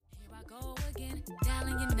again,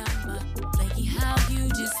 dialing your number. Flaky how you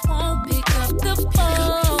just won't pick up the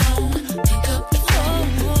phone. Pick up the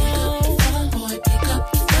phone. Boy, pick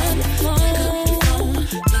up the phone.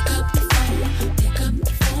 Pick up the phone. Pick up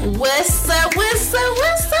the phone. What's up, y'all?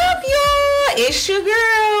 It's your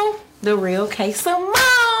girl, the real K-Simone,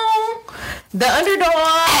 the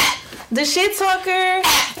underdog, the shit talker,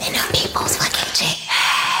 and the people's fucking chick.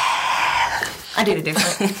 I did it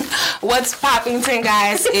different. What's poppington,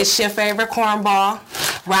 guys? It's your favorite cornball,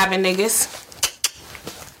 robbing niggas.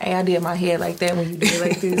 Hey, I did my head like that when you did it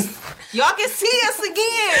like this. Y'all can see us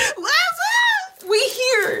again. What's up? We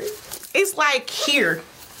here. It's like here.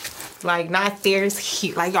 Like not there, it's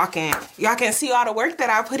here. Like y'all can see all the work that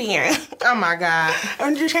I put in. Oh my God.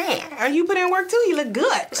 I'm just saying. And you put in work too. You look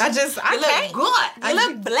good. I look good. You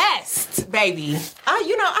look blessed, baby. I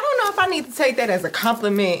don't know if I need to take that as a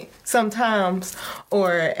compliment sometimes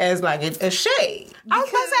or as like a shade. I was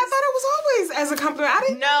about to say, I thought it was always as a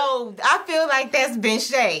compliment. No, I feel like that's been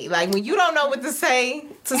shade. Like when you don't know what to say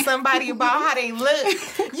to somebody about how they look,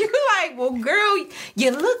 you like, well, girl,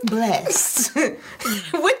 you look blessed.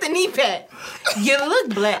 With the knee pad, you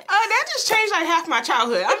look blessed. That just changed like half my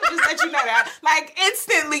childhood. I'm just let you know that. Like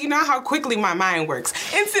instantly, you know how quickly my mind works.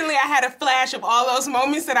 Instantly, I had a flash of all those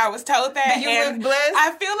moments that I was told that. You look blessed?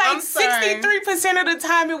 I feel like 63% of the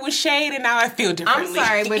time it was shade, and now I feel differently. I'm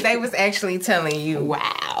sorry, but they was actually telling you.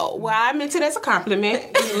 Wow. Well, I meant it as a compliment.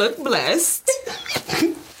 You look blessed.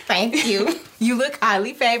 Thank you. You look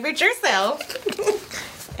highly favored yourself.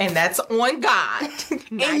 And that's on God.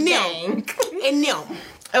 And them. And them.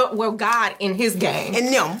 Well, God in his game.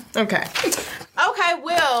 And them. Okay. Okay,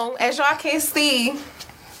 well, as y'all can see,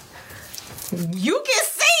 you can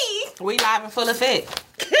see. We live and full of fit.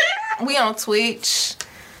 We on Twitch.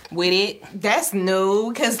 With it. That's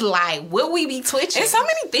new, because, like, will we be twitching? And so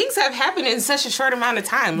many things have happened in such a short amount of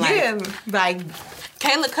time. Like, yeah, like...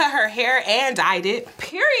 Kayla cut her hair and dyed it.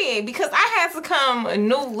 Period. Because I had to come a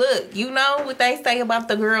new look. You know what they say about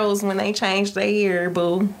the girls when they change their hair,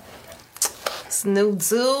 boo. It's new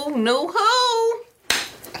do, new who.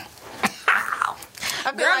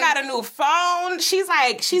 Girl got a new phone. She's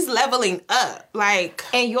leveling up. Like,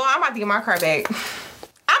 and y'all, I'm about to get my car back.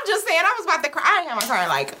 I'm just saying, I was about to cry. I ain't had my car in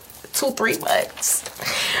like 2-3 months.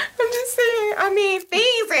 I'm just saying, I mean,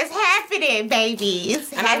 things is happening, baby. It's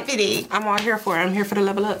happening. I'm all here for it. I'm here for the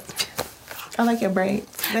level up. I like your braid.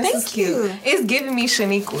 That's cute. You. It's giving me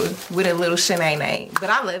Shaniqua with a little Shanae, but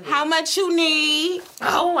I love it. How much you need?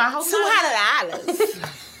 Oh, I hope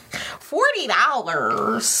 $200.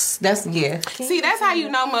 $40. That's See, that's how you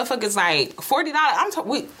know motherfuckers like $40.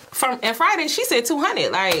 And Friday she said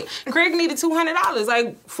 $200. Like Craig needed $200.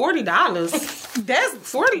 Like $40. That's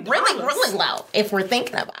 $40. Really low. If we're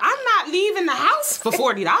thinking about it. I'm not leaving the house for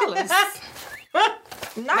 $40.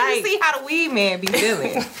 Now you see how the weed man be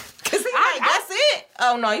feeling. Cause that's it.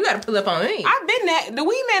 Oh no, you gotta pull up on me. I've been that. The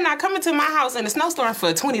weed man not coming to my house in a snowstorm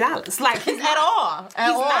for $20. Like at all.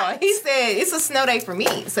 He said it's a snow day for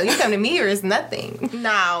me, so you come to me or it's nothing.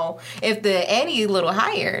 Now, if the ante a little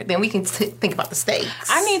higher, then we can think about the stakes.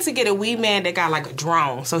 I need to get a weed man that got like a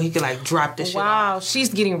drone so he could like drop this shit. Wow, she's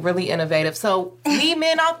getting really innovative. So weed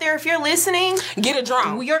men out there, if you're listening, get a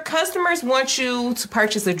drone. Your customers want you to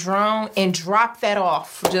purchase a drone and drop that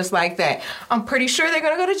off just like that. I'm pretty sure they're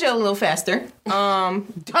gonna go to jail a little faster.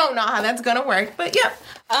 Don't know how that's gonna work, but yeah.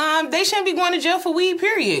 They shouldn't be going to jail for weed,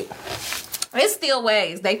 period. It's still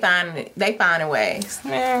ways. They finding ways.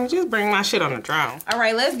 Man, just bring my shit on the drone. All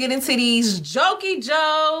right, let's get into these jokey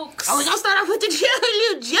jokes. Oh, we gonna start off with the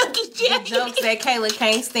little jokey jokes. The jokes that Kayla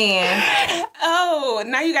can't stand. Oh,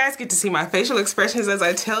 now you guys get to see my facial expressions as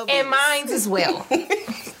I tell them. And mine as well.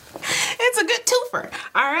 It's a good twofer.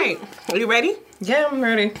 All right. Are you ready? Yeah, I'm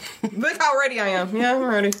ready. Look how ready I am. Yeah, I'm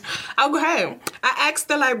ready. Okay. I asked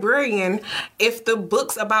the librarian if the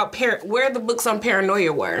books about where the books on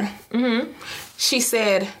paranoia were. Mm-hmm. She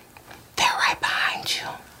said, they're right behind you.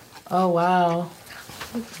 Oh, wow.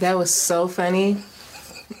 That was so funny.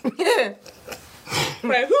 Like,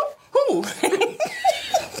 who?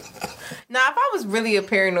 Now, if I was really a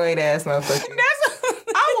paranoid ass motherfucker,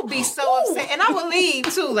 I would be so upset. And I would leave,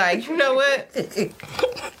 too. Like, you know what?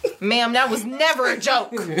 Ma'am, that was never a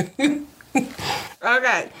joke.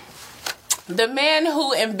 Okay. The man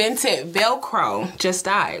who invented Velcro just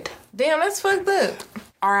died. Damn, that's fucked up.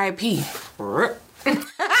 R.I.P.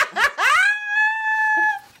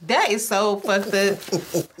 That is so fucked up.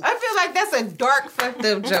 I feel like that's a dark, fucked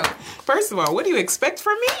up joke. First of all, what do you expect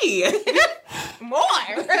from me? More.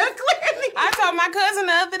 Clearly. I told my cousin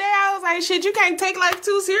the other day, I was like, shit, you can't take life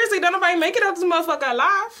too seriously. Don't nobody make it up this motherfucker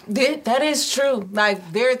alive. That is true. Like,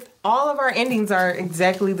 all of our endings are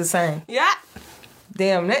exactly the same. Yeah.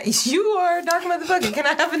 Damn, you are a dark motherfucker. Can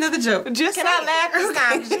I have another joke? Just Can I laugh this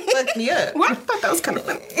time? 'Cause you fucked me up. What? I thought that was kind of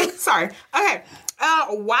funny. Sorry. Okay.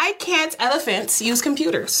 Why can't elephants use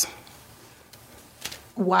computers?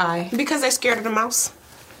 Why? Because they're scared of the mouse.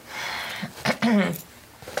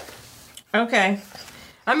 Okay.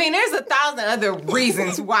 I mean, there's 1,000 other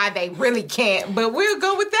reasons why they really can't, but we'll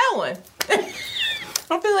go with that one.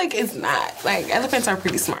 I feel like it's not. Like, elephants are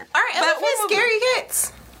pretty smart. Aren't elephants scary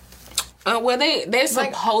cats? Well, they're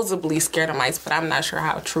supposedly scared of mice, but I'm not sure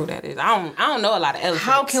how true that is. I don't know a lot of elephants.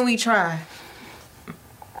 How can we try?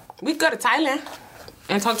 We go to Thailand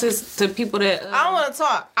and talk to people that. I don't want to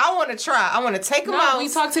talk. I want to try. I want to take them No, out. we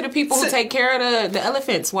talk to the people who take care of the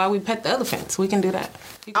elephants while we pet the elephants. We can do that.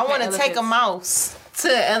 I want to take a mouse to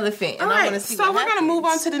an elephant, and I want to see. So we're gonna move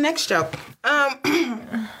on to the next joke.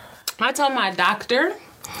 I told my doctor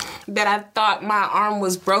that I thought my arm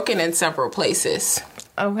was broken in several places.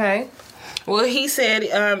 Okay. Well, he said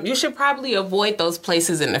you should probably avoid those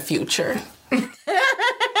places in the future.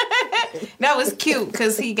 That was cute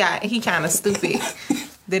because he kind of stupid.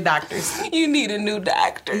 The doctors. You need a new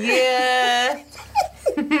doctor. Yeah.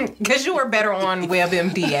 Because you were better on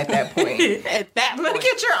WebMD at that point. At that point. Look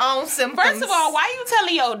at your own symptoms. First of all, why you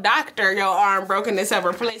telling your doctor your arm broken in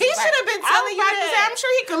several places? He should have been telling you that. I'm sure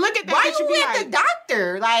he could look at that. Why and you be at the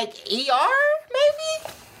doctor? Like ER,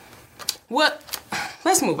 maybe? What?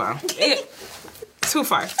 Let's move on. Too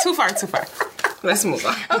far. Let's move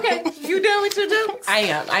on. Okay, you done with your jokes? I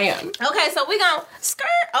am. Okay, so we're going to skirt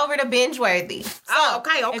over to binge worthy. So,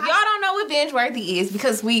 okay. If y'all don't know what binge worthy is,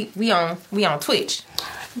 because we on Twitch.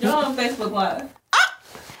 You're on Facebook Live.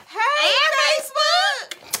 Hey,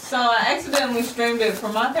 Facebook! So I accidentally streamed it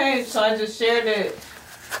from my page, so I just shared it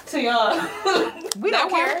to y'all. We don't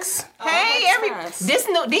care. Works. Hey, Works. these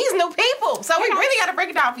new people. So we really got to break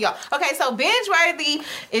it down for y'all. Okay, so binge worthy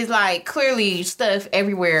is like clearly stuff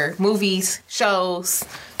everywhere, movies, shows,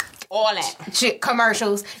 All that. shit,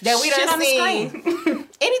 commercials that we Shit done on the seen.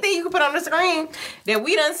 Anything you can put on the screen that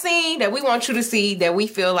we done seen, that we want you to see, that we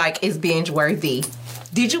feel like is binge worthy.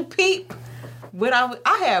 Did you peep? What I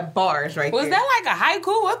have bars right Was there. that like a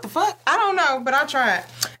haiku? What the fuck? I don't know, but I tried.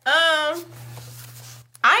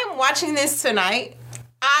 I'm watching this tonight.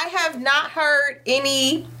 I have not heard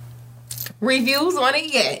any reviews on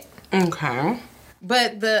it yet. Okay.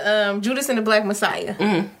 But the Judas and the Black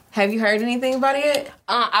Messiah. Have you heard anything about it yet?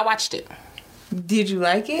 I watched it. Did you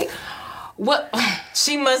like it? What?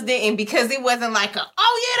 She must didn't, because it wasn't like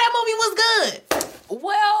that movie was good.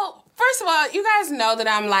 Well, first of all, you guys know that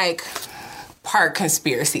I'm like part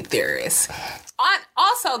conspiracy theorist.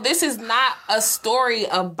 Also, this is not a story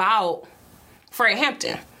about Fred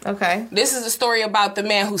Hampton. Okay. This is a story about the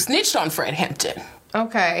man who snitched on Fred Hampton.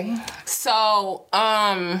 Okay. So,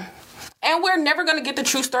 and we're never going to get the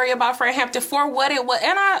true story about Fred Hampton for what it was.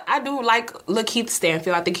 And I do like Lakeith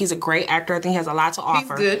Stanfield. I think he's a great actor. I think he has a lot to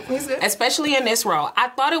offer. He's good. Especially in this role. I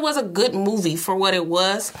thought it was a good movie for what it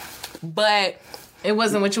was, but It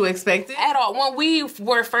wasn't what you expected? at all. When we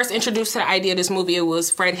were first introduced to the idea of this movie, it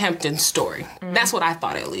was Fred Hampton's story. That's what I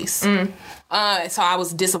thought, at least. So I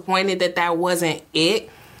was disappointed that wasn't it.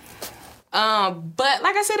 But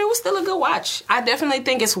like I said, it was still a good watch. I definitely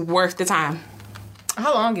think it's worth the time.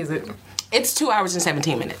 How long is it? It's 2 hours and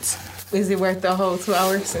 17 minutes. Is it worth the whole 2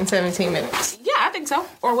 hours and 17 minutes? Yeah, I think so.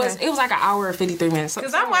 Or it was like an hour and 53 minutes.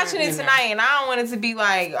 Because I'm watching it tonight and I don't want it to be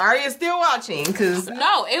like, are you still watching? Because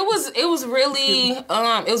No, it was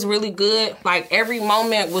really good. Like every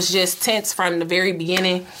moment was just tense from the very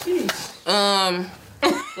beginning.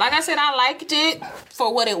 Like I said, I liked it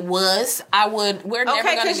for what it was. We're never okay,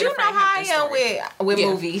 gonna because get you a Fred know how I Hampton am story. with Yeah.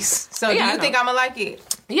 movies. So Yeah, do I you know. think I'm going to like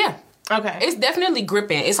it? Yeah. Okay. It's definitely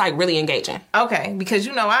gripping. It's like really engaging. Okay, because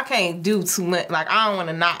you know I can't do too much. Like I don't want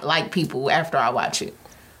to not like people after I watch it.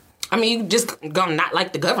 I mean, you just gonna not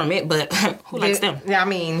like the government, but who likes them? Yeah, I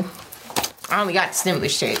mean, I only got the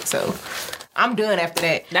stimulus check, so I'm done after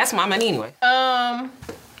that. That's my money anyway.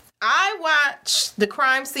 I watched The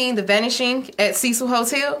Crime Scene, The Vanishing at Cecil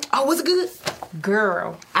Hotel. Oh, was it good?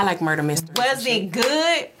 Girl, I like murder mysteries. was it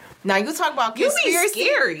good? Now you talk about You conspiracy. be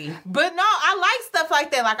scary. But no, I like stuff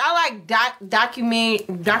like that. Like I like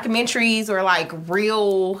documentaries or like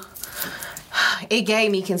real. It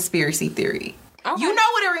gave me conspiracy theory. Okay. You know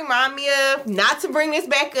what it remind me of? Not to bring this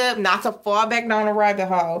back up, not to fall back down the rabbit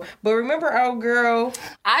hole. But remember, old girl.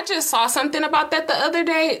 I just saw something about that the other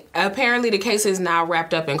day. Apparently, the case is now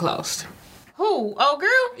wrapped up and closed. Who? Oh,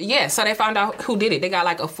 girl? Yeah, so they found out who did it. They got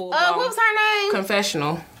like a full What was her name?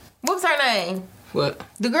 confessional. What was her name? What?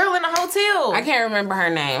 The girl in the hotel. I can't remember her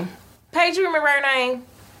name. Paige, you remember her name?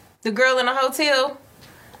 The girl in the hotel?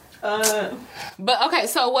 But okay,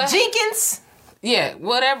 so what? Jenkins? Yeah,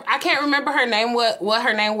 whatever. I can't remember her name, what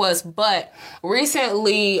her name was, but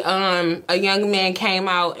recently a young man came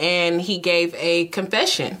out and he gave a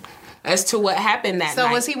confession as to what happened that night.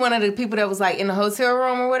 So was he one of the people that was like in the hotel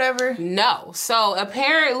room or whatever? No. So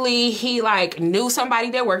apparently he like knew somebody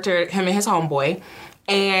that worked there, him and his homeboy,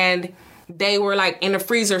 and they were like in the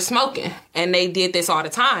freezer smoking, and they did this all the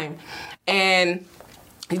time. And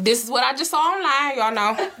this is what I just saw online, y'all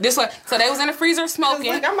know. This one, so they was in the freezer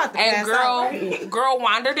smoking, Look, I'm about to and pass out right girl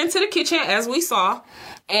wandered into the kitchen as we saw,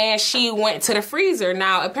 and she went to the freezer.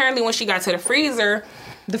 Now apparently when she got to the freezer,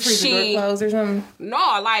 The freezer door closed or something?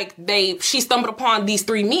 no, like she stumbled upon these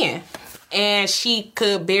three men, and she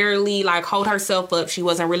could barely like hold herself up. She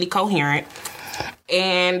wasn't really coherent,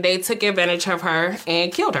 and they took advantage of her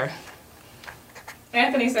and killed her.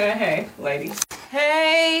 Anthony said, "Hey, ladies."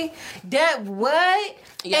 Hey, that what?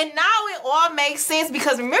 Yeah. And now it all makes sense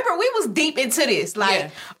because remember we was deep into this, like Yeah,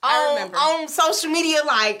 I remember. on social media.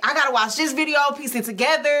 Like I gotta watch this video, piece it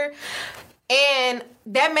together, and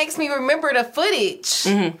that makes me remember the footage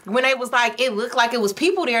when it was like it looked like it was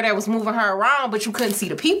people there that was moving her around, but you couldn't see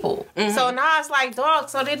the people. So now it's like, dog.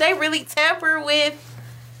 So did they really tamper with?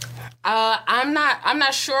 I'm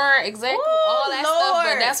not sure exactly Ooh, all that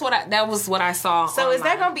stuff, Lord. but that was what I saw. So is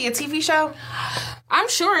that online. gonna be a TV show? I'm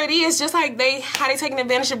sure it is. Just like how they taking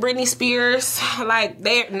advantage of Britney Spears. Like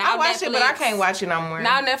they now I watched it, but I can't watch it no more.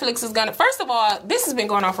 Now Netflix is gonna. First of all, this has been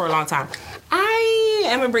going on for a long time. I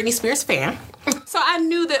am a Britney Spears fan, so I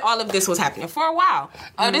knew that all of this was happening for a while.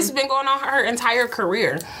 This has been going on her entire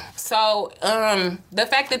career. So the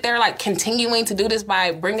fact that they're like continuing to do this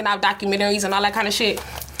by bringing out documentaries and all that kind of shit,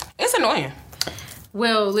 it's annoying.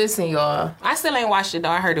 Well, listen, y'all. I still ain't watched it though.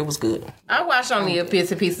 I heard it was good. I watched only a bits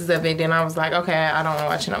and pieces of it, then I was like, okay, I don't want to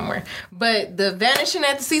watch it no more. But the Vanishing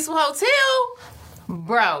at the Cecil Hotel,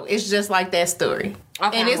 bro, it's just like that story.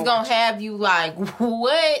 Okay, and it's I'm gonna going watch to have you like,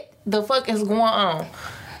 what the fuck is going on?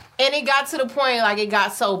 And it got to the point, like, it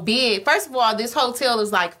got so big. First of all, this hotel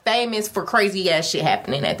is, like, famous for crazy-ass shit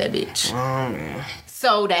happening at that bitch.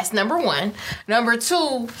 So that's number one. Number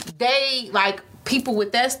two, they, like, people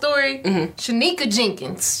with that story, Shanika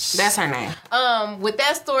Jenkins. That's her name. With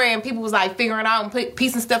that story, and people was like figuring out and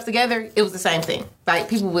piecing stuff together, it was the same thing. Like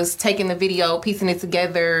people was taking the video, piecing it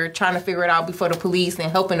together, trying to figure it out before the police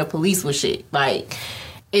and helping the police with shit. Like,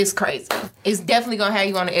 it's crazy. It's definitely gonna have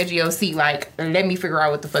you on the edge of your seat. Like, let me figure out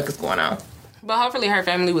what the fuck is going on. But hopefully her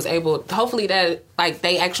family was able, hopefully that, like,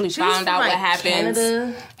 they actually was found from, out like, what happened.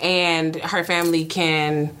 Canada. And her family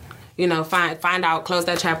can, you know, find out, close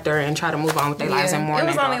that chapter and try to move on with their lives and mourn. It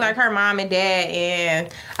was only like her mom and dad and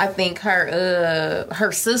I think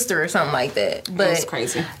her sister or something like that. But It was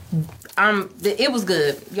crazy. it was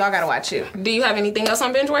good. Y'all gotta watch it. Do you have anything else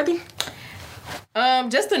on Binge-worthy?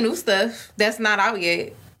 Just the new stuff that's not out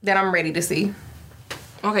yet that I'm ready to see.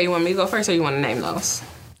 Okay, you want me to go first or you want to name those?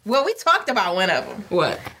 Well, we talked about one of them.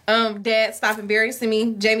 What? Dad Stop Embarrassing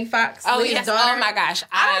Me, Jamie Foxx. Oh, with his yes. daughter. Oh, my gosh.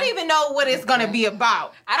 I don't even know what it's gonna be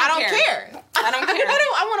about. I don't care. I don't care.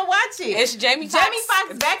 I want to watch it. It's Jamie Foxx. Jamie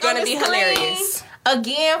Foxx back Gonna on the be screen hilarious.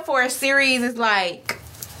 again for a series. Is like,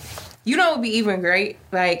 you know, it would be even great.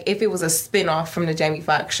 Like if it was a spinoff from the Jamie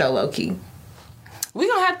Foxx show, low key. We're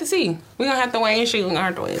going to have to see. We're going to have to wait and see. We're going to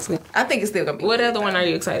have to wait and see. I think it's still gonna be. What good, other one though. are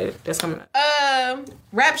you excited that's coming up?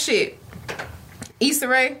 Rap shit. Issa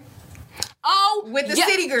Rae. Oh, With the yeah,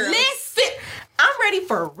 City Girls. Listen. I'm ready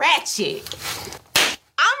for ratchet.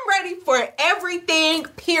 I'm ready for everything,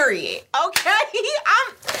 period. Okay?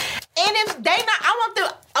 And if they not, I want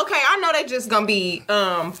them, okay, I know they just gonna be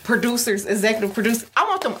producers, executive producers. I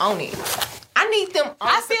want them on it. I need them on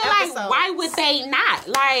I feel like, episodes. why would they not?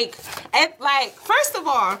 Like, first of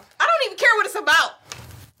all, I don't even care what it's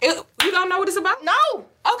about. you don't know what it's about? No.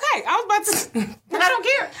 Okay, I was about to. I don't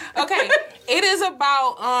care. Okay, it is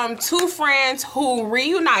about two friends who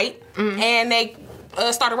reunite and they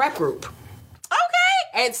start a rap group,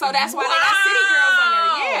 Okay. and so that's why they got City Girls on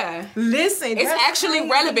there. Yeah, Listen, it's that's actually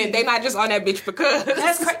crazy. relevant. They're not just on that bitch because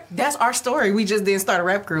That's our story. We just didn't start a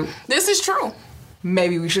rap group. this is true.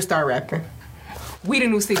 Maybe we should start rapping. We the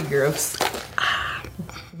new City Girls.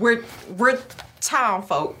 We're town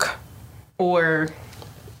folk. Or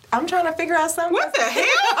I'm trying to figure out something. What the hell?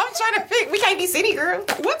 I'm trying to figure. We can't be City Girls.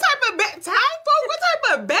 What type of town folk? What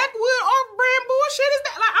type of backwood off-brand bullshit is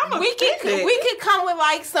that? Like, I'm We could come with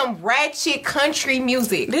like some ratchet country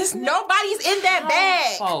music. This Nobody's in that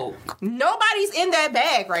bag. folk. Nobody's in that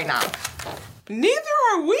bag right now. Neither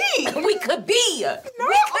are we. We could be.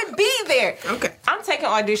 We could be there. Okay. I'm taking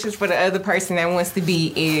auditions for the other person that wants to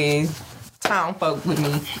be in town folk with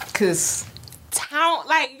me. Cause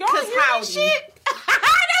Like, y'all hear howdy. this shit?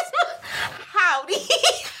 Howdy.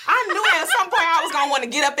 I knew at some point I was gonna want to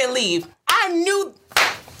get up and leave. I knew.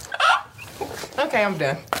 Okay, I'm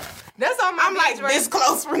done. That's all my I'm like binge this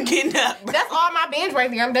close from getting up. That's all my binge right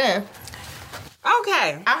there. I'm done.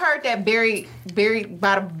 Okay. I heard that buried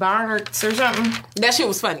by the Barnards or something. That shit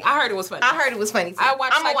was funny. I heard it was funny. I heard it was funny too. I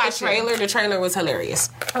watched I'ma the trailer. The trailer was hilarious.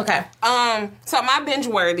 Okay. So my binge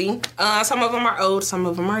worthy. Some of them are old, some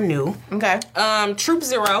of them are new. Okay. Troop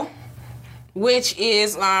Zero, which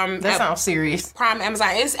is That sounds serious. Prime Amazon.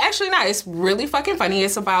 It's actually not. It's really fucking funny.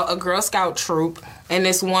 It's about a Girl Scout troop and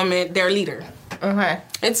this woman, their leader. Okay.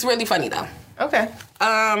 It's really funny though. Okay.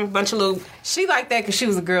 Bunch of little. She liked that because she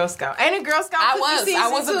was a Girl Scout. Ain't a Girl Scout I cookie was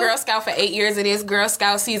season a too? Girl Scout for 8 years. It is Girl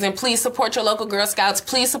Scout season. Please support your local Girl Scouts.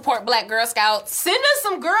 Please support Black Girl Scouts. Send us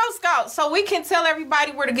some Girl Scouts so we can tell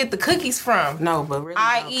everybody where to get the cookies from. No, but really,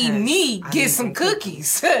 I.e. me, get some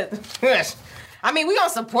cookies. I mean, we gonna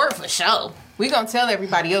support for sure. We gonna tell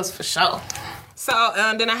everybody else for sure. So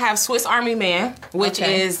then I have Swiss Army Man, which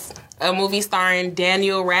Okay. is a movie starring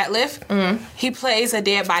Daniel Radcliffe. Mm-hmm. He plays a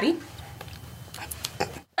dead body.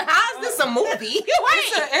 How is this a movie? Wait.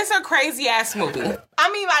 It's a crazy ass movie.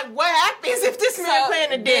 I mean, like, what happens if this man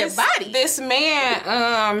playing a dead body? This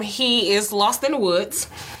man, he is lost in the woods,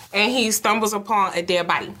 and he stumbles upon a dead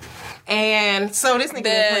body. And So this nigga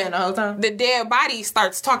been playing the whole time? The dead body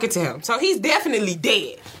starts talking to him. So he's definitely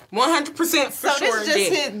dead. 100% for So sure this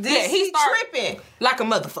just dead. his, he start tripping. like a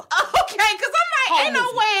motherfucker. Okay, because I'm like, ain't no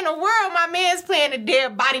movie. way in the world my man's playing a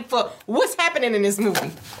dead body for what's happening in this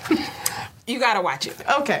movie. You gotta watch it.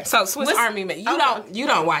 Okay. So Swiss What's- Army Man, okay. you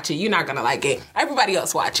don't watch it. You're not gonna like it. Everybody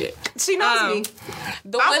else watch it. She knows me.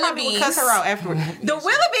 The I probably would Willoughbys, cuss her out afterwards. The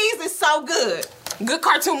Willoughbys is so good. good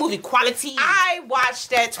cartoon movie quality. I watched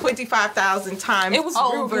that 25,000 times. It was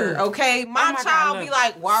real over. good. Okay, my Oh my God, child I be love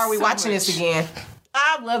like, "Why are we so watching much. this again?"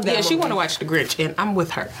 I love that. Yeah, she movie. want to watch The Grinch, and I'm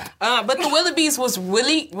with her. But The Willoughbys was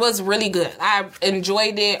really good. I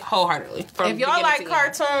enjoyed it wholeheartedly. From If y'all beginning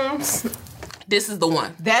like to end. cartoons, This is the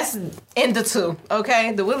one. that's in the two.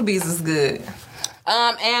 Okay, the Willoughbys is good.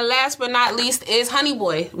 And last but not least is Honey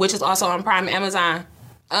Boy, which is also on Prime Amazon.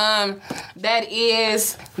 That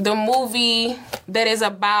is the movie that is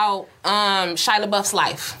about Shia LaBeouf's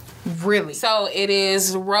life. Really. So it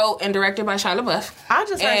is wrote and directed by Shia LaBeouf. I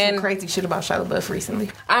just heard and some crazy shit about Shia LaBeouf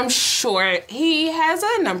recently. I'm sure he has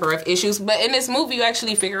a number of issues, but in this movie you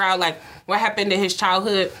actually figure out like what happened to his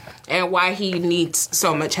childhood and why he needs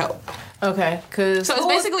so much help. Okay, cause So it's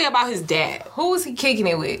basically about his dad, who was he kicking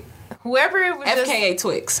it with? Whoever it was. FKA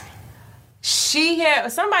Twigs. She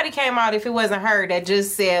had somebody came out, if it wasn't her, that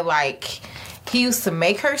just said like he used to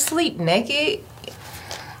make her sleep naked.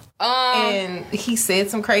 And he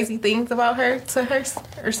said some crazy things about her to her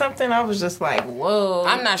or something. I was just like, whoa.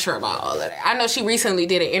 I'm not sure about all of that. I know she recently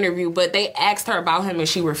did an interview, but they asked her about him and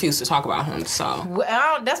she refused to talk about him. So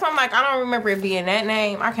Well, that's why I'm like, I don't remember it being that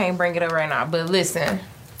name. I can't bring it up right now. But listen,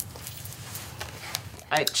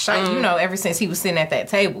 you know, ever since he was sitting at that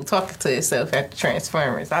table talking to himself at the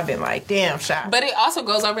Transformers, I've been like, damn, Shot. but it also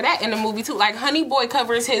goes over that in the movie too. Like Honey Boy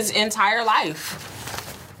covers his entire life.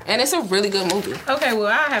 And it's a really good movie. Okay, well,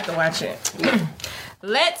 I'll have to watch it.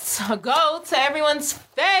 Let's go to everyone's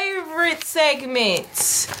favorite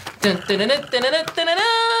segment. Dun, dun, dun, dun, dun, dun, dun, dun, dun.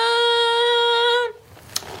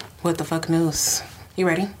 What the fuck news? You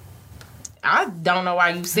ready? I don't know why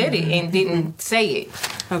you said it and didn't say it.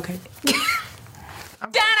 Okay.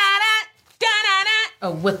 Da-da-da, da-da-da,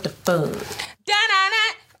 Oh, what the fuck?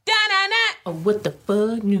 da-da-da, da-da-da. Oh, what the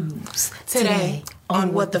fuck news Today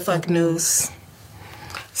on What the Fuck News.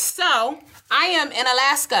 So, I am in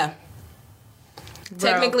Alaska.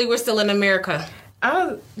 Technically, we're still in America.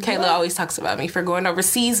 Kayla always talks about me for going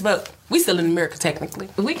overseas, but we still in America technically.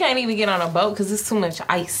 We can't even get on a boat because it's too much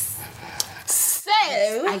ice. So,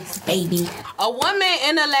 Ice, baby. a woman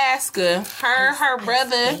in Alaska, her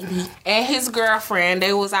brother, and his girlfriend,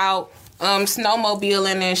 they was out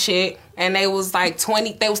snowmobiling and shit, and they was like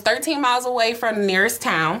 13 miles away from the nearest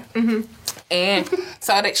town. Mm-hmm. And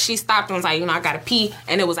so that she stopped and was like, I gotta pee,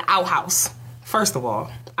 and it was an outhouse. First of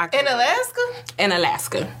all, In Alaska? in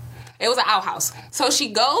Alaska. It was an outhouse. So she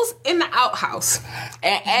goes in the outhouse,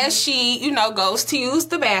 and as she, goes to use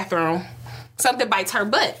the bathroom, something bites her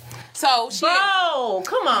butt. So she Bro,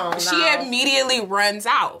 come on. she immediately runs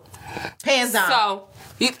out. Hands down. So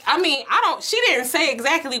she didn't say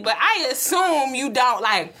exactly, but I assume you don't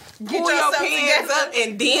pull your yourself pants together. up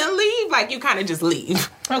and then leave. Like you kind of just leave.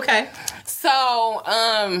 Okay. So,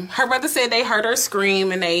 her brother said they heard her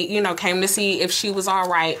scream and they, came to see if she was all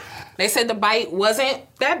right. They said the bite wasn't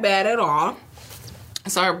that bad at all.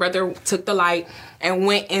 So her brother took the light and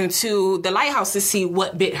went into the lighthouse to see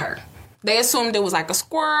what bit her. They assumed it was like a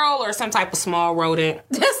squirrel or some type of small rodent.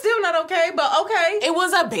 That's still not okay, but okay. It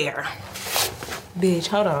was a bear. Bitch,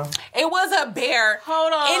 hold on. It was a bear.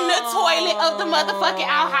 Hold on. In the toilet of the motherfucking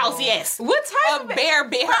outhouse, yes. What type A of bear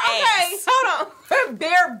bit her Okay, ass. hold on. Her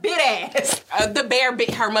bear bit ass. The bear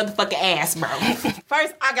bit her motherfucking ass, bro.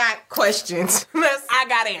 First, I got questions. I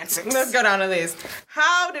got answers. Let's go down the list.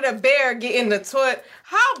 How did a bear get in the toilet?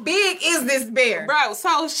 How big is this bear? Bro,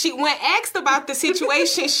 so when asked about the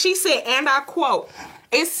situation, she said, and I quote,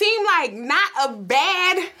 "It seemed like not a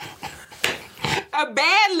bad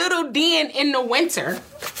little den in the winter."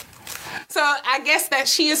 So I guess that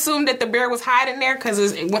she assumed that the bear was hiding there because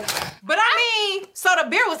But I mean, so the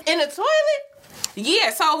bear was in the toilet? yeah.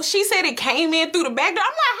 So she said it came in through the back door.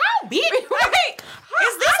 I'm like, how big? Wait,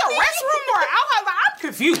 Is this a restroom or an outhouse? Like, I'm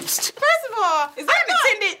confused. First of all, Is that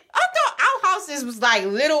intended? I thought outhouses was like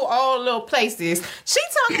all little places. She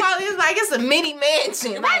talking about it's a mini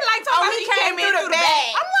mansion. Right, like talking about he came in through the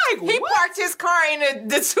back. I'm like, he what? parked his car in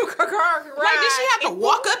the two-car garage. Like, did she have to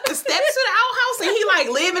walk up the steps to the outhouse and he like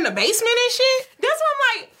live in the basement and shit? That's why I'm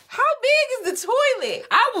like, how big is the toilet?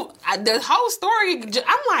 The whole story,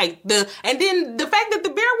 I'm like, and then the fact that the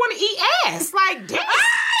bear want to eat ass. Like, damn.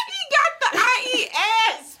 He got the IE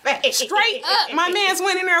ass face. Straight up, my man's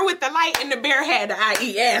went in there with the light and the bear had the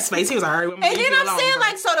IE ass face. He was like, all right, And then I'm saying,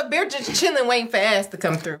 like, so the bear just chilling waiting for ass to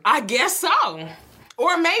come through. I guess so.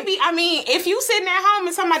 Or maybe, I mean, if you sitting at home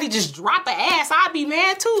and somebody just drop an ass, I'd be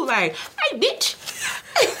mad too. Like, hey, bitch.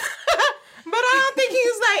 But I don't think he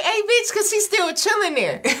was like, hey, bitch, because he's still chilling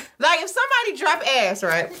there. Like, if somebody drop ass,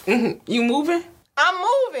 right? You moving? I'm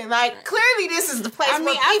moving. Like, clearly this is the place I mean,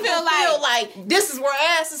 where I people feel like this is where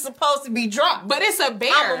ass is supposed to be dropped. But it's a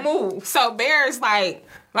bear. I'ma move. So bear's like,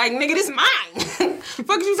 nigga, this mine.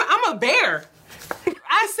 Fuck you saying? I'm a bear.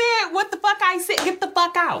 I said, what the fuck I said? Get the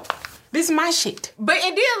fuck out. This is my shit. But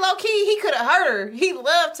and then low key, he could have hurt her. He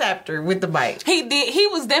love tapped her with the bite. He did. He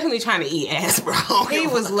was definitely trying to eat ass, bro. He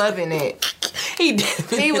was loving it. He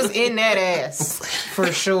definitely. He was in that ass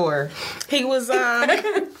for sure. He was.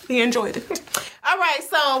 He enjoyed it. All right,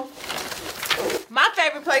 so my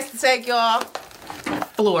favorite place to take y'all,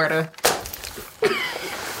 Florida.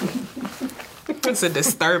 It's a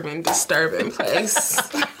disturbing place.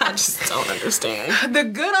 I just don't understand. The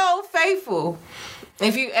good old faithful.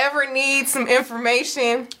 If you ever need some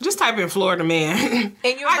information, Just type in Florida man.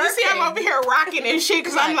 and your I just see birthday. I'm over here rocking and shit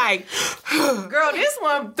because I'm like, Girl, this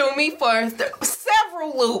one threw me for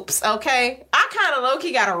several loops, okay? I kind of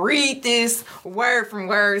low-key got to read this word from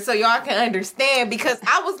word so y'all can understand because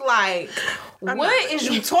I was like, what is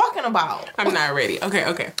you talking about? I'm not ready. Okay.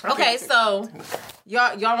 Okay, so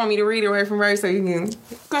y'all want me to read it word from word so you can...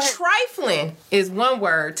 Go ahead. Trifling is one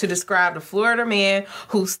word to describe the Florida man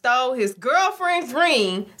who stole his girlfriend's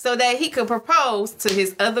ring so that he could propose to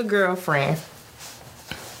his other girlfriend.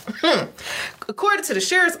 According to the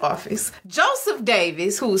sheriff's office, Joseph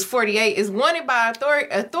Davis, who is 48, is wanted by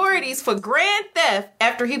authorities for grand theft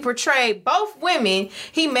after he portrayed both women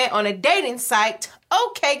he met on a dating site,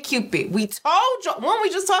 OkCupid. We told you, when we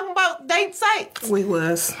just talking about date sites, We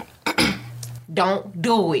was. don't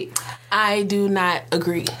do it. I do not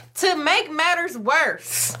agree. To make matters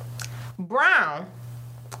worse, Brown,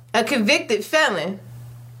 a convicted felon,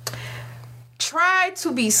 tried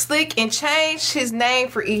to be slick and changed his name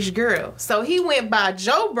for each girl. So he went by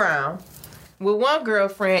Joe Brown with one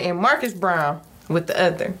girlfriend and Marcus Brown with the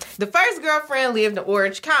other. The first girlfriend lived in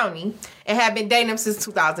Orange County and had been dating him since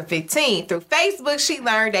 2015. Through Facebook, she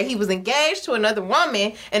learned that he was engaged to another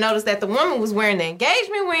woman and noticed that the woman was wearing the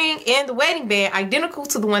engagement ring and the wedding band identical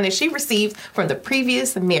to the one that she received from the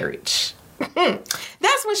previous marriage.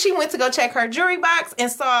 That's when she went to go check her jewelry box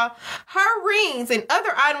and saw her rings and other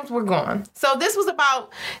items were gone. So this was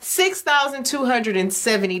about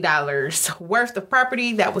 $6,270 worth of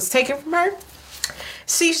property that was taken from her.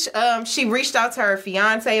 She reached out to her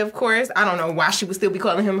fiance, of course. I don't know why she would still be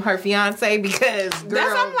calling him her fiance because,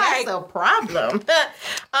 girl, that's a problem.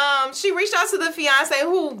 She reached out to the fiance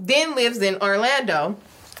who then lives in Orlando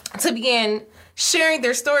to begin sharing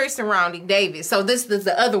their stories surrounding David. So this is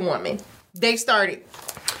the other woman. They started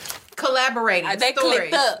collaborating. They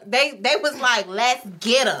clicked up. They was like, let's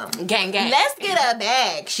get them. Gang. Let's get a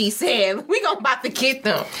bag, she said. We gonna about to get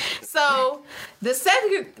them. So the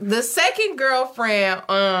second girlfriend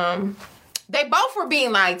They both were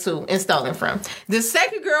being lied to and stolen from. The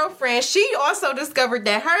second girlfriend, she also discovered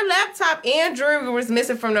that her laptop and jewelry was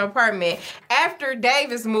missing from the apartment after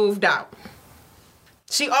Davis moved out.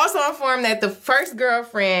 She also informed that the first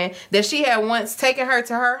girlfriend that she had once taken her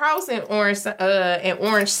to her house in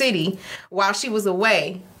Orange City while she was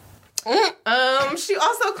away. She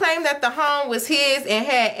also claimed that the home was his and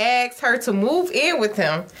had asked her to move in with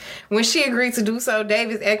him. When she agreed to do so,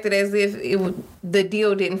 Davis acted as if the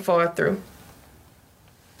deal didn't fall through.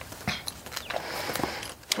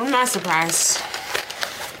 I'm not surprised.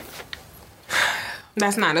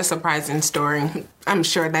 That's not a surprising story. I'm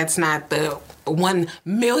sure that's not the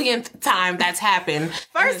 1,000,000th time that's happened.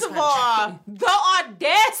 First of all, the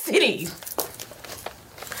audacity.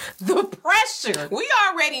 The pressure. We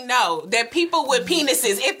already know that people with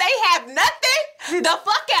penises, if they have nothing, the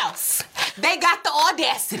fuck else, they got the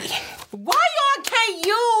audacity. Why y'all can't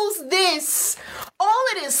use this? All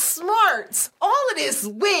of this smarts, all of this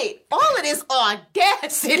wit, all of this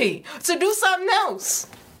audacity to do something else.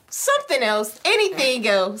 Something else, anything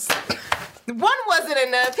else. One wasn't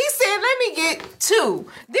enough. He said, let me get two.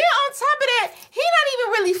 Then on top of that, he not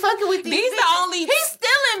even really fucking with these These bitches. the only-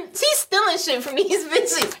 He's stealing shit from these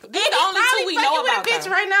bitches. These the only two we know about, With a bitch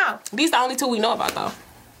though. right now. These the only two we know about, though.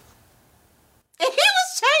 And he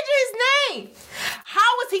was changing his name.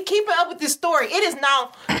 How was he keeping up with this story? It is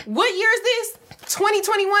now, what year is this?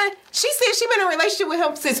 2021? She said she been in a relationship with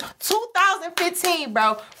him since 2015,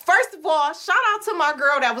 bro. First of all, shout out to my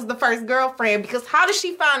girl that was the first girlfriend, because how did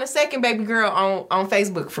she find a second baby girl on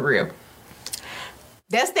Facebook for real?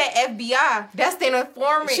 That's that FBI. That's the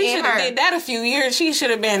informant She in should her. have did that a few years. She should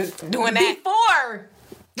have been doing that Before.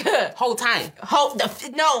 whole time.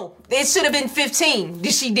 No, it should have been 15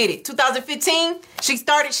 that she did it. 2015, she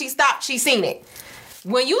started, she stopped, she seen it.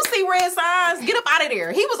 When you see red signs, get up out of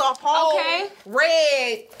there. He was a whole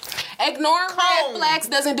red. Ignoring red Cone. flags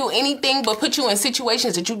doesn't do anything but put you in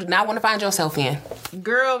situations that you do not want to find yourself in.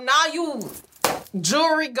 Girl, now you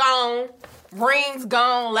jewelry gone, rings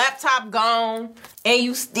gone, laptop gone, and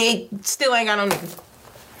you still ain't got no nigga.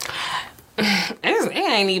 It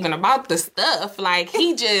ain't even about the stuff. Like,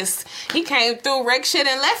 he came through wreck shit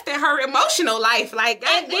and left in her emotional life. Like,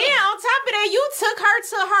 And then on top of that, you took her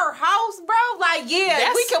to her house, bro. Like, yeah,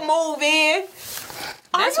 That's- we can move in.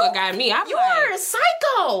 that's what got me. I'm You like, are a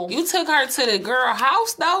psycho. you took her to the girl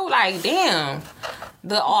house though? Like, damn.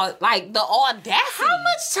 The audacity. How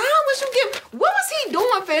much time was you give? What was he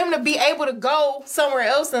doing for him to be able to go somewhere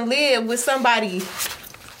else and live with somebody?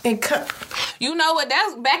 And You know what?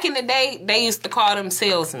 That's back in the day. They used to call them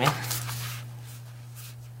salesmen.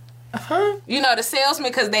 You know, the salesman,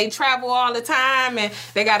 because they travel all the time and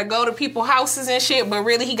they got to go to people's houses and shit. But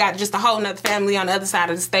really, he got just a whole nother family on the other side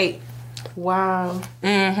of the state. wow,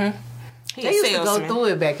 Mm-hmm. He they a used to go salesman. through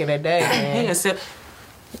it back in the day, man. He a sal-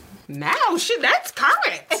 Now, shit, that's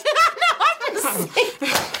current. I'm just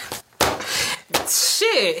saying.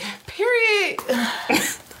 Shit. Period.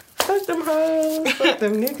 Fuck them hoes. Fuck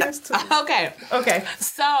them niggas too. Okay. Okay.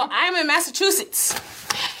 So, I'm in Massachusetts.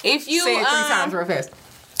 If you Say it 3 times real fast.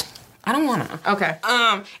 I don't wanna. Okay.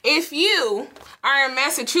 If you are in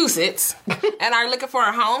Massachusetts and are looking for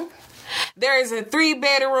a home, there is a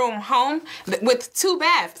 3-bedroom home with 2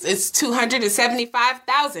 baths. It's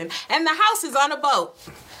 $275,000, and the house is on a boat.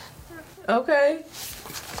 Okay.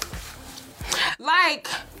 Like,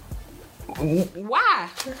 why?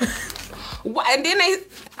 Why? And then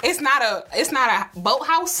it's not a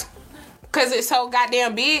boathouse. Cause it's so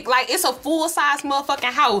goddamn big. Like, it's a full-size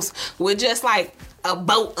motherfucking house with just like a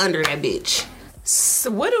boat under that bitch. So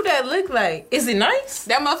what do that look like? Is it nice?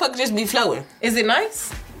 That motherfucker just be floating. Is it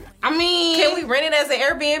nice? I mean, Can we rent it as an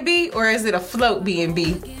Airbnb or is it a float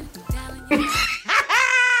B&B?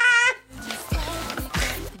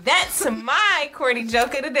 That's my corny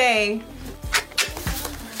joke of the day.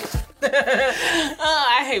 Oh,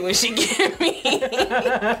 I hate when she get me.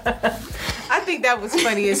 I think that was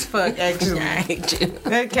funny as fuck, actually. I hate you.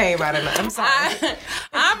 That came out of nothing. I'm sorry.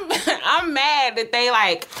 I'm mad that they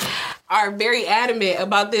like are very adamant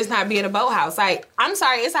about this not being a boathouse. Like, I'm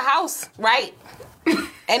sorry, it's a house, right?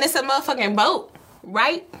 And it's a motherfucking boat,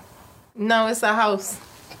 right? No, it's a house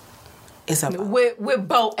It's a boat. with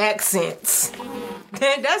boat accents.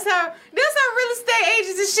 That's how real estate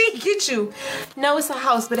agents and shit get you. No, it's a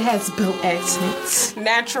house, but it has boat accents.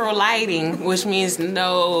 Natural lighting, which means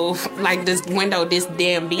no, like this window this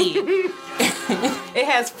damn big. It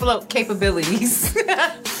has float capabilities.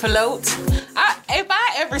 Float. If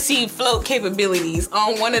I ever see float capabilities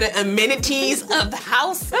on one of the amenities of the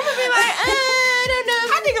house, I'm gonna be like, I don't know.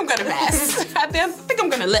 I think I'm gonna pass. I think I'm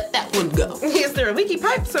gonna let that one go. Is there leaky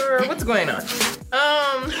pipes or what's going on?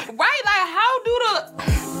 Right? Like, how do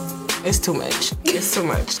the... It's too much. It's too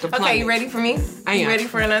much. The Okay, plumbing. you ready for me? I am. You ready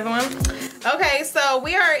for another one? Okay, so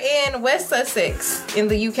we are in West Sussex in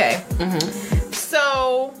the UK.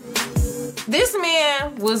 So this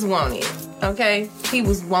man was wanted. Okay, he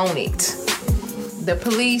was wanted. The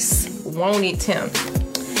police wanted him.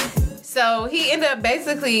 So he ended up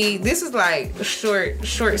basically. This is like a short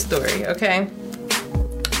story. Okay,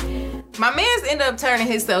 my man's ended up turning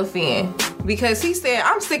himself in. Because he said,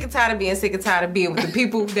 I'm sick and tired of being with the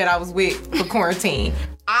people that I was with for quarantine.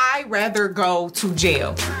 I'd rather go to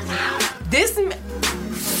jail.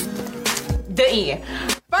 The end.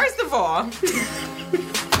 First of all, imagine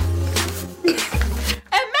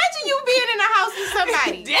you being in a house with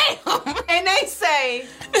somebody. Damn. And they say,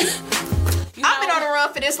 I've been on the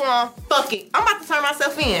run for this long. Fuck it. I'm about to turn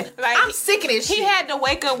myself in. Like, I'm sick of this shit. He had to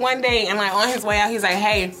wake up one day and like on his way out, he's like,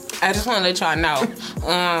 hey, I just want to let y'all know.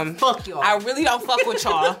 Fuck y'all. I really don't fuck with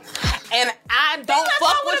y'all. And I don't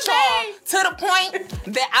fuck with y'all to the point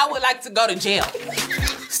that I would like to go to jail.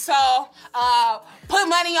 So, put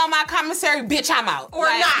money on my commissary, bitch, I'm out. Or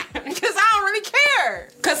not. Because I don't really care.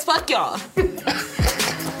 Because fuck y'all.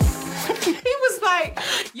 He was like,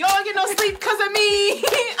 y'all get no sleep because of me.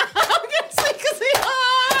 I'm getting sleep because of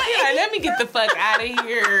y'all. Like, let me get the fuck out of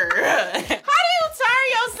here. How do you turn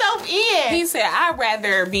yourself in? He said, I'd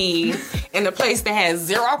rather be in a place that has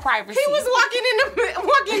zero privacy. He was walking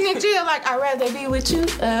in jail like, I'd rather be with you.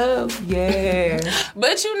 Oh, yeah.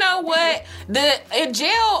 But you know what? In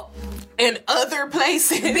jail and other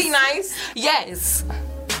places. Be nice. Yes.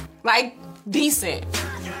 Like, decent.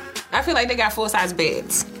 I feel like they got full-size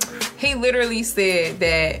beds. He literally said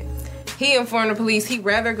that he informed the police he'd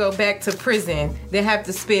rather go back to prison than have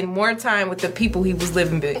to spend more time with the people he was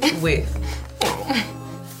living with.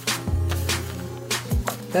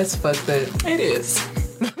 That's fucked up. It is.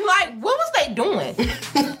 Like, what was they doing?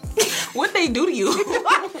 What they do to you?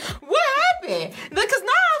 What happened? Because now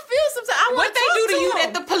I feel sometimes I want What they do to you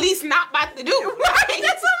that the police not about to do? Right.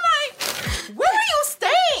 That's I'm like, where are you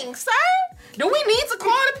staying, sir? Do we need to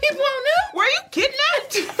call the people on them? Were you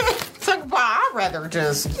kidnapped? Talk about, I'd rather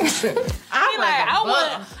just.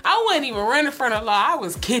 I wasn't even running from the law. I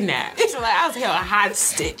was kidnapped. So like I was held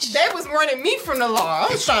hostage. They was running me from the law. I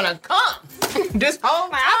was trying to come. This whole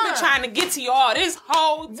time. Like I've been trying to get to y'all this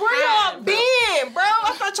whole time. Where y'all been, bro?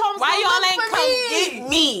 I thought y'all was Why gonna y'all ain't come get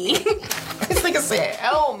me? This nigga said,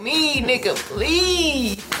 "Oh me, nigga,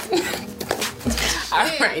 please." All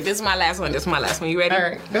right, this is my last one. You ready? All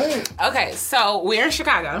right, go ahead. Okay, so we're in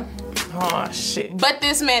Chicago, Oh shit. but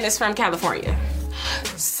this man is from California.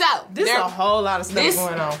 So This is a whole lot of stuff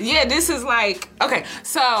going on. Yeah, this is like okay.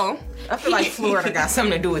 So I feel like Florida got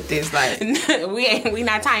something to do with this. Like, we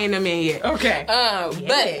not tying them in yet. okay.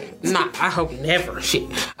 But I hope never shit.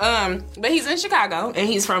 But he's in Chicago and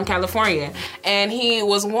he's from California and he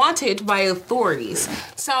was wanted by authorities.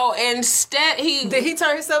 So instead Did he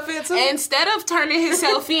turn himself in too? Instead of turning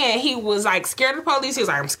himself in, he was like scared of the police. He was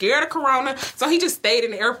like, I'm scared of Corona. So he just stayed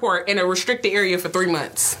in the airport in a restricted area for 3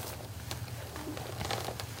 months.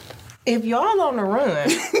 If y'all on the run,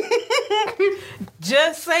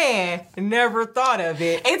 just saying, never thought of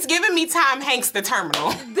it. It's giving me Tom Hanks the Terminal.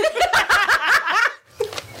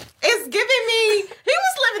 It's giving me. He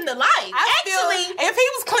was living the life. Actually, if he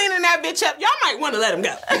was cleaning that bitch up, y'all might want to let him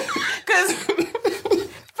go. Because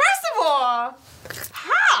first of all,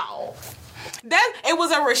 how? It was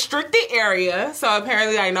a restricted area, so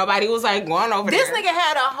apparently like nobody was like going over This there. nigga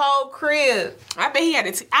had a whole crib. I bet he had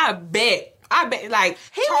I bet like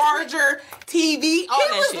charger, TV, all He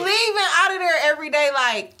that was shit. leaving out of there every day,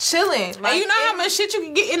 like chilling. Like, And you know how much shit you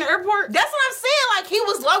can get in the airport? That's what I'm saying. Like, he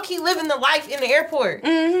was low key living the life in the airport.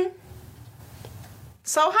 Mm-hmm.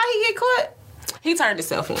 So how he get caught? He turned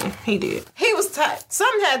himself in. He did. He was tight.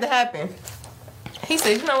 Something had to happen. He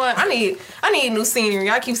said, "You know what? I need new scenery.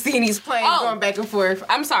 I keep seeing these planes going back and forth."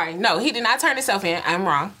 I'm sorry. No, he did not turn himself in. I'm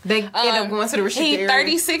wrong. They end up going to the restricted area.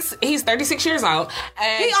 He's 36 years old.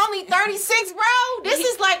 And He only 36, bro. This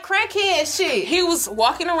is like crackhead shit. he was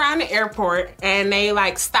walking around the airport and they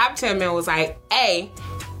like stopped him and was like, hey,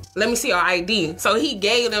 let me see your ID. So he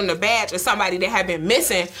gave them the badge of somebody that had been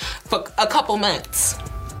missing for a couple months.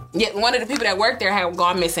 Yet one of the people that worked there had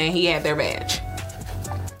gone missing. He had their badge.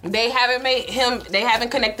 They haven't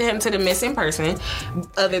connected him to the missing person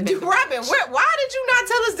other than Robin, why did you not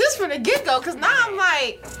tell us this from the get-go? Because now I'm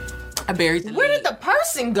like, I buried the lead. where did the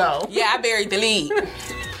person go? Yeah, I buried the lead.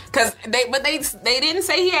 Cause they didn't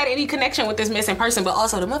say he had any connection with this missing person, but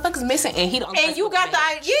also the motherfucker's missing and he don't. And you got the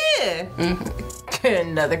idea. Mm-hmm.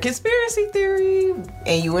 Another conspiracy theory.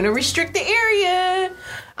 And you in a restricted area.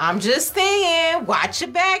 I'm just saying, watch your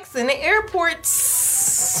backs in the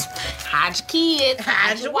airports. Hide your kids.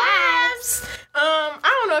 Hide your wives. I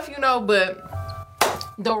don't know if you know, but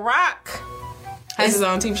The Rock Has his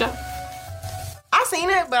own TV show. I seen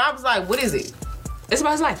it, but I was like, what is it? It's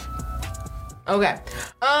about his life. Okay.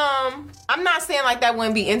 I'm not saying like that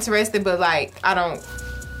wouldn't be interested, but like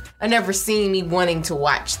I never seen me wanting to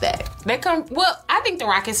watch that. Well, I think The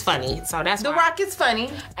Rock is funny, so that's The why. Rock is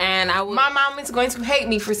funny. And I would. My mom is going to hate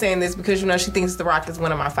me for saying this because, you know, she thinks The Rock is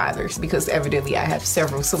one of my fathers because evidently I have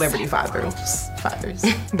several celebrity fathers.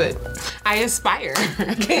 But I aspire.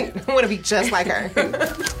 I want to be just like her.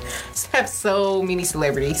 I have so many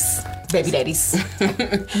celebrities, baby daddies,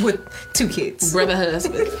 with 2 kids. Brother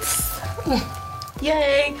husbands.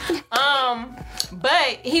 Yay.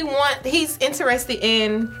 But he's interested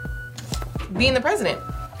in being the president.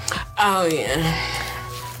 Oh, yeah.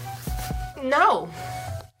 No.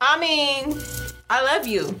 I mean, I love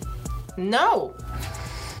you. No.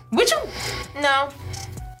 No.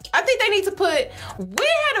 I think they need to when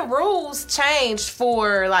had the rules changed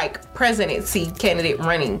for like presidency candidate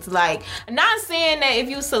runnings? Like, not saying that if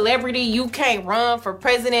you a celebrity you can't run for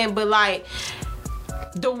president, but like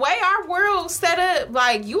the way our world's set up,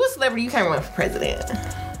 like you a celebrity, you can't run for president.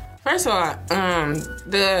 First of all,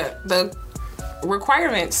 the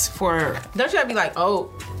requirements for Don't you have to be like,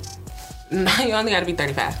 oh, you only got to be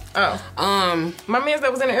 35. oh. My man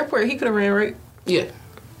that was in the airport, he could have ran, right? Yeah,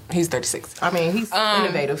 he's 36. I mean, he's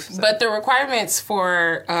innovative. So. But the requirements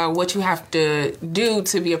for what you have to do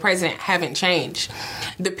to be a president haven't changed.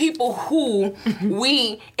 The people who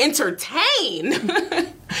we entertain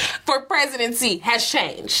for presidency has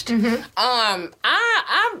changed.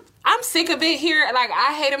 I'm sick of it here. Like,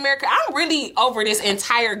 I hate America. I'm really over this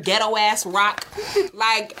entire ghetto ass Rock.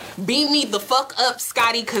 Like, beat me the fuck up,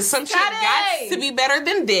 Scotty, because some shit got to be better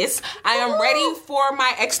than this. I am ready for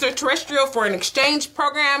my extraterrestrial for an exchange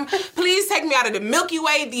program. Please take me out of the Milky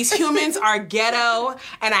Way. These humans are ghetto,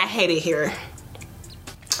 and I hate it here.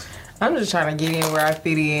 I'm just trying to get in where I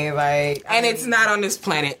fit in, like. And it's not on this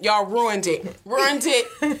planet. Y'all ruined it.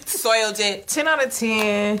 Soiled it. 10 out of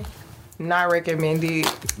 10. Not recommended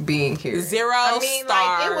being here. 0 stars. stars.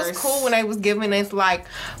 Like, it was cool when they was giving us like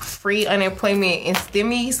free unemployment and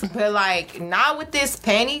stimmies, but like not with this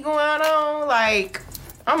panty going on. Like,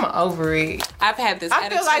 I'm over it. I've had this I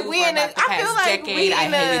attitude feel like we for in about the past decade. I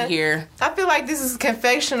hate it here. I feel like this is a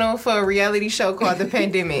confectional for a reality show called The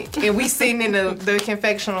Pandemic. And we sitting in the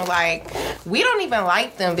confectional like, we don't even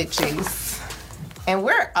like them bitches. And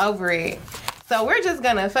we're over it. So we're just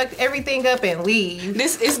gonna fuck everything up and leave.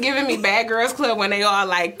 This is giving me Bad Girls Club when they all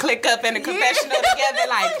like click up in the confessional together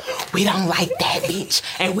like, we don't like that bitch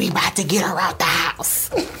and we about to get her out the house.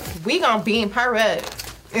 We gonna beam her up.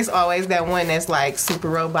 It's always that one that's like super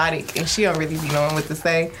robotic and she don't really be knowing what to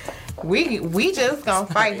say. We just gonna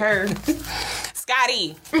fight her.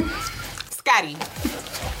 Scotty.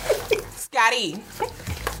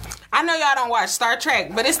 I know y'all don't watch Star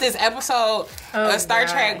Trek, but it's this episode of Star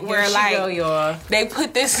Trek where like they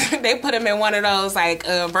put him in one of those like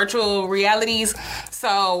virtual realities.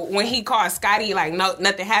 So when he called Scotty, like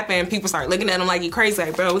nothing happened, people start looking at him like he crazy.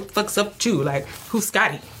 Like, bro, what the fuck's up with you? Like, who's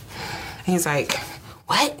Scotty? And he's like,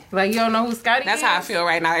 what? Like, you don't know who Scotty is? That's how I feel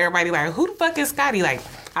right now. Everybody like, who the fuck is Scotty? Like,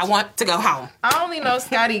 I want to go home. I only know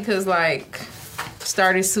Scotty because like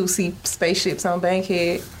started Susie spaceships on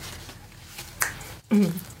Bankhead.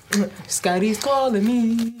 Scotty's calling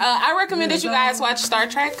me. I recommend that you guys watch Star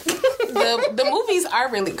Trek. The movies are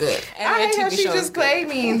really good. And I hate the how TV she show just is good. played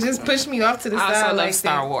me and just pushed me off to the I side. also love like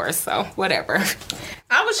Star that. Wars, so whatever.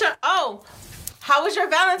 I was how was your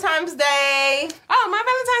Valentine's Day? Oh, my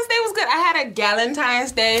Valentine's Day was good. I had a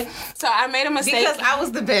Galentine's Day, so I made a mistake. Because I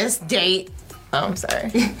was the best date. Oh, I'm sorry.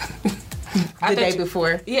 The day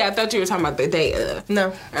before. Yeah, I thought you were talking about the day of.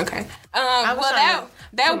 No. Okay. was Well, trying to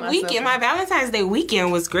that put weekend, myself my Valentine's Day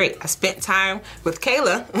weekend was great. I spent time with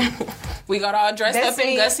Kayla. We got all dressed That's up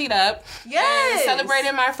and me. gussied up. Yes. And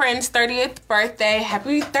celebrated my friend's 30th birthday.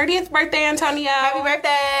 Happy 30th birthday, Antonio. Happy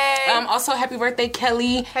birthday. Also, happy birthday,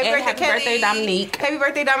 Kelly. Happy and birthday, happy Kelly. birthday, Dominique. Happy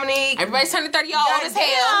birthday, Dominique. Everybody's turning 30, y'all old as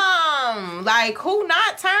hell. Damn. Like, who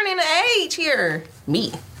not turning the age here?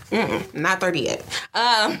 Me. Not 30 yet.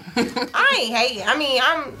 I ain't hate. I mean,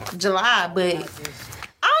 I'm July, but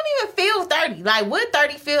I don't even feel 30. Like, what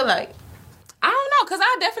 30 feel like? I don't know, because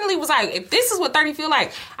I definitely was like, if this is what 30 feel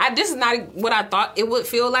like, this is not what I thought it would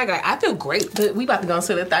feel like. Like, I feel great. But we about to go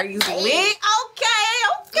into the 30s. Okay.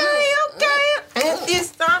 At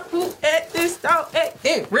this time,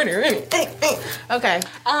 Okay.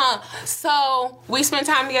 So we spent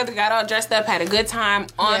time together, got all dressed up, had a good time.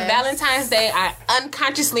 On Yes. Valentine's Day, I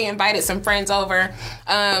unconsciously invited some friends over.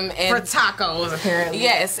 And For tacos, apparently.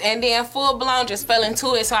 yes, and then full blown just fell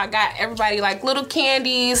into it. So I got everybody like little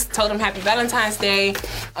candies, told them happy Valentine's Day.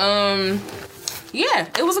 Yeah,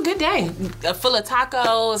 it was a good day. Full of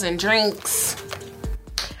tacos and drinks.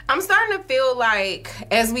 I'm starting to feel like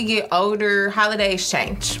as we get older, holidays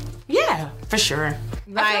change. Yeah, for sure.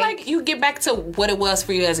 I feel like you get back to what it was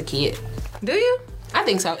for you as a kid. Do you? I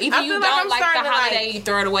think so. Either I you feel don't like I'm like the starting to, holiday, like- you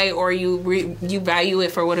throw it away, or you value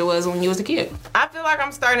it for what it was when you was a kid. I feel like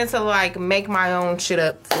I'm starting to like make my own shit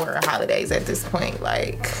up for holidays at this point.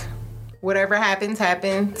 Like, whatever happens,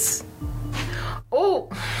 happens. Oh,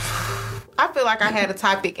 I feel like I had a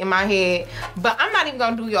topic in my head, but I'm not even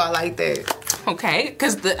gonna do y'all like that. Okay,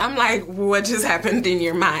 because I'm like, what just happened in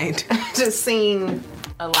your mind? Just seeing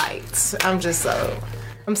a light. I'm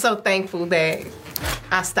so thankful that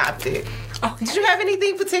I stopped it. Okay. Did you have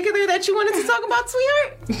anything particular that you wanted to talk about,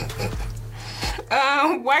 sweetheart?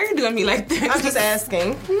 Why are you doing me like this? I'm just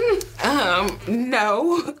asking.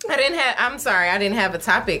 No. I'm sorry, I didn't have a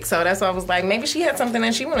topic, so that's why I was like, maybe she had something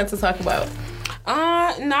that she wanted to talk about.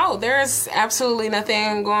 No, there's absolutely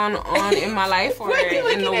nothing going on in my life or Why are you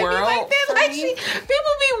in the looking at me world. like that? for Like me.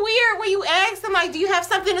 people be weird when you ask them, like, do you have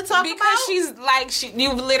something to talk Because about? she's like,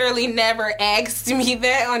 you've literally never asked me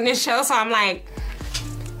that on this show, so I'm like,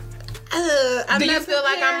 do you feel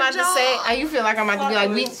like I'm about to say? You feel like I'm about to be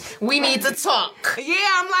like, we need to talk. yeah,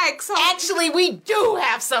 I'm like, so Actually, we do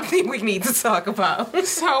have something we need to talk about.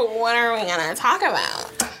 So what are we gonna talk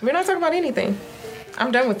about? We're not talking about anything.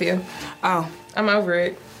 I'm done with you. Oh, I'm over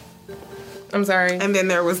it. I'm sorry. and then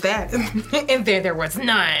there was that. And there was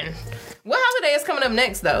none. What holiday is coming up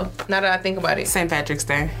next, though? Now that I think about it, St. Patrick's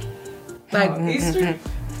Day. like Easter?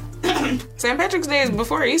 St. Patrick's Day is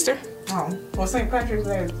before Easter. Oh, well, St. Patrick's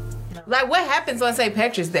Day. like what happens on St.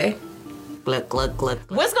 Patrick's Day? Gluck, gluck, gluck.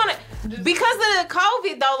 What's gonna because of the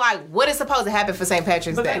COVID though? Like, what is supposed to happen for St.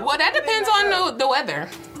 Patrick's But Day? Well, that depends on the weather.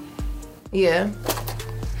 Yeah.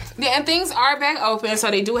 Yeah, and things are back open,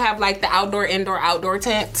 so they do have like the outdoor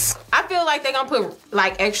tents. I feel like they're gonna put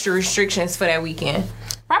like extra restrictions for that weekend.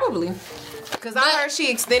 Probably. Cause I heard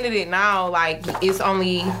she extended it now. Like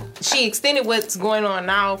she extended what's going on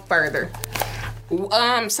now further.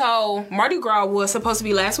 So Mardi Gras was supposed to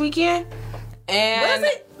be last weekend, and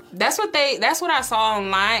Was it? That's what I saw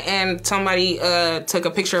online, and somebody took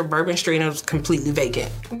a picture of Bourbon Street and it was completely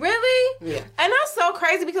vacant. Really? Yeah. And that's so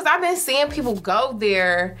crazy because I've been seeing people go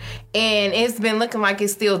there, and it's been looking like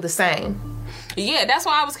it's still the same. Yeah, that's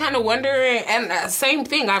why I was kind of wondering. And same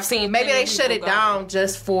thing, I've seen. Maybe plenty they of shut people it go down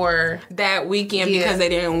just for. that weekend Yeah. because they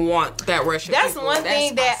didn't want that rush. Of That's people. one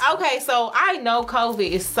thing possible. okay, so I know COVID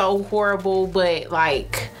is so horrible, but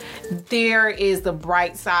like there is the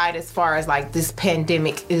bright side as far as like this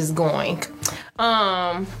pandemic is going.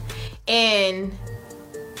 And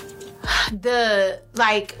the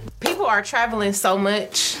like people are traveling so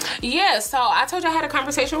much. Yeah, so I told you I had a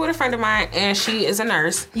conversation with a friend of mine, and she is a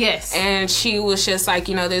nurse. Yes. And she was just like,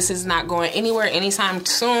 this is not going anywhere anytime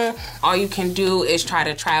soon. All you can do is try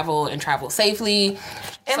to travel and travel safely. And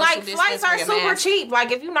Social like distance, flights are wear your super mask. cheap.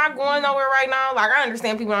 Like if you're not going nowhere right now, like I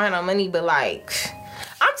understand people don't have no money, but like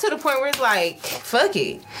I'm to the point where it's like, fuck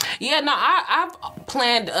it. Yeah, no, I've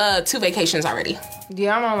planned 2 vacations already.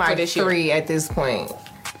 Yeah, I'm on like this year. 3 at this point.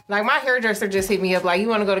 Like my hairdresser just hit me up like, you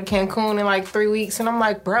want to go to Cancun in like 3 weeks? And I'm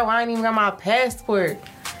like, bro, I ain't even got my passport.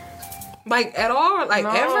 Like, at all? Like,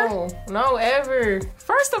 ever? No, ever.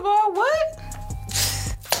 First of all, what?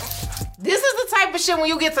 This is the type of shit when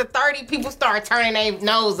you get to 30, people start turning their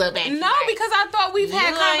nose up at you. No, because I thought we've had You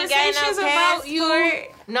ain't got no conversations about you.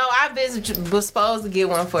 passport? No, I've been was supposed to get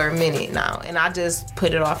one for a minute now, and I just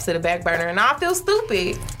put it off to the back burner, and I feel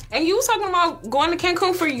stupid. And you was talking about going to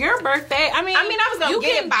Cancun for your birthday. I mean, I was gonna you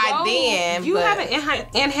get can it by go- then, You but- have an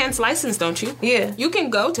enhanced license, don't you? Yeah. You can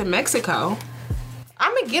go to Mexico.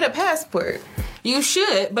 I'm gonna get a passport. You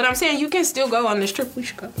should, but I'm saying you can still go on this trip. We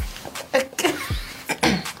should go.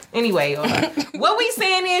 Anyway, y'all. What we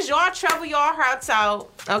saying is y'all travel y'all hearts out,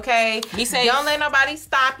 okay? Be safe. Don't let nobody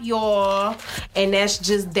stop y'all. And that's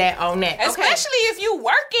just that on that. Okay. Especially if you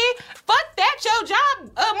working. Fuck that, your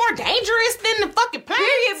job more dangerous than the fucking planes.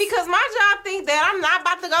 Period, because my job thinks that I'm not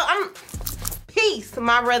about to go. Peace,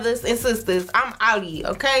 my brothers and sisters. I'm outie,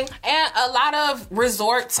 okay? And a lot of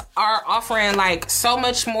resorts are offering like so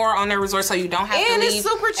much more on their resort, so you don't have And to it's leave.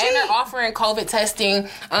 super cheap. And they're offering COVID testing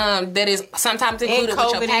that is sometimes included with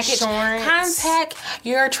your COVID package. insurance. Contact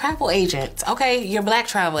your travel agents, okay? Your black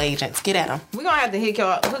travel agents. Get at them. We're gonna have to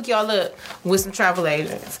hook y'all up with some travel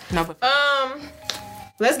agents. No, but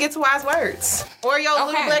Let's get to wise words. Or your little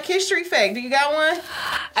Okay. Black History fact. Do you got one?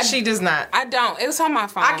 She does not. I don't. It was on my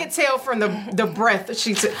phone. I can tell from the breath that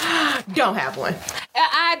she took. Don't have one.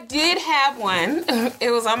 I did have one.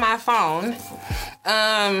 It was on my phone.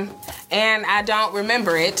 And I don't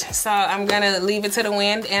remember it. So I'm going to leave it to the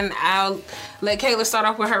wind, and I'll let Kayla start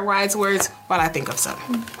off with her wise words while I think of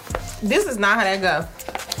something. This is not how that go.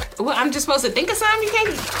 Well, I'm just supposed to think of something?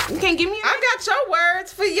 You can't give me a I got your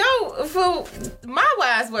words for my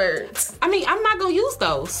wise words. I mean, I'm not going to use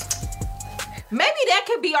those. Maybe that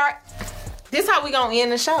could be our... This how we gonna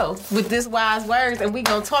end the show, with this wise words, and we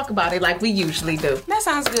gonna talk about it like we usually do. That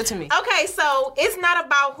sounds good to me. Okay, so it's not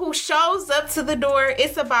about who shows up to the door.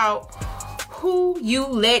 It's about who you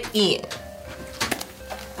let in.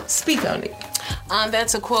 Speak on it.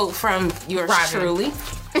 That's a quote from yours Robin. truly.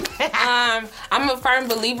 I'm a firm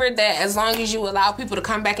believer that as long as you allow people to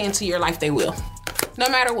come back into your life, they will. No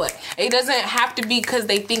matter what. It doesn't have to be because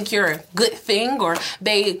they think you're a good thing or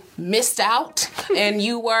they missed out and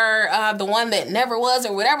you were the one that never was,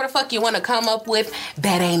 or whatever the fuck you want to come up with.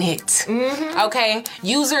 That ain't it. Mm-hmm. Okay?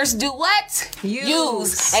 Users do what?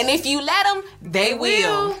 Use. And if you let them, they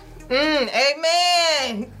will.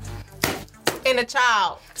 Amen. And a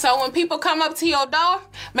child. So when people come up to your door,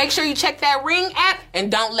 make sure you check that Ring app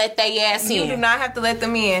and don't let they ass in. You do not have to let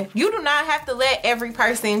them in. You do not have to let every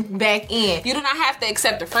person back in. You do not have to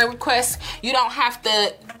accept a friend request. You don't have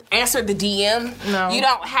to answer the DM. No. You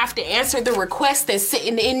don't have to answer the request that's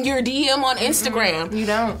sitting in your DM on Instagram. You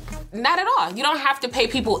don't. Not at all. You don't have to pay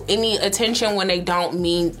people any attention when they don't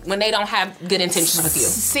have good intentions with you.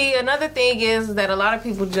 See, another thing is that a lot of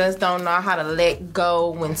people just don't know how to let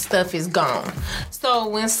go when stuff is gone. So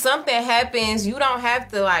when something happens, you don't have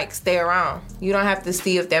to like stay around. You don't have to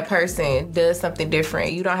see if that person does something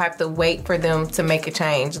different. You don't have to wait for them to make a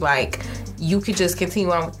change. Like, you could just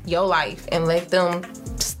continue on with your life and let them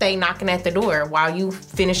stay knocking at the door while you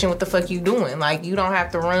finishing what the fuck you doing. Like, you don't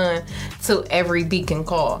have to run to every beacon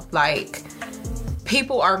call. Like,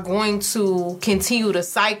 people are going to continue to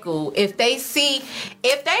cycle. If they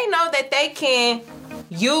know that they can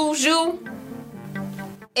use you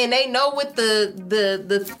and they know what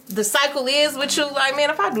the cycle is with you, like,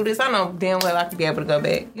 man, if I do this, I know damn well I could be able to go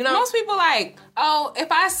back. You know? Most people like, oh,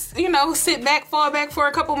 if I, sit back, fall back for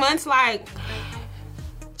a couple months, like,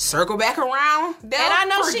 circle back around. And I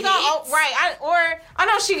know she gonna I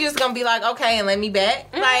know she just gonna be like, okay, and let me back.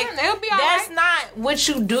 Like, it'll be all that's right. not what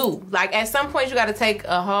you do. Like, at some point you gotta take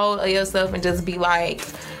a hold of yourself and just be like,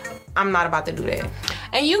 I'm not about to do that.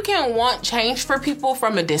 And you can want change for people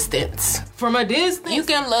from a distance. From a distance. You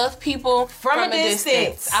can love people from a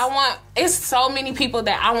distance. It's so many people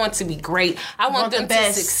that I want to be great. I want them the to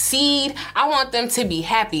best. succeed. I want them to be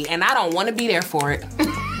happy, and I don't want to be there for it.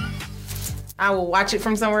 I will watch it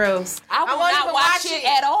from somewhere else. I will won't not even watch it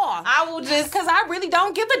at all. I will just... Because I really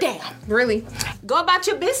don't give a damn. Really? Go about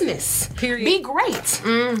your business. Period. Be great.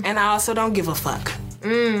 And I also don't give a fuck.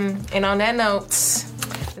 And on that note,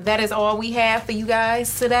 that is all we have for you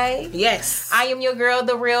guys today. Yes. I am your girl,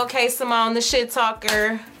 the real K Simone, the shit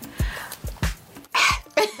talker.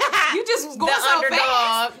 You just was going the so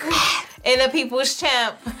underdog. fast. And the people's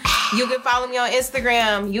champ. You can follow me on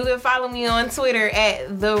Instagram. You can follow me on Twitter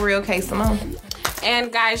at the real K Simone.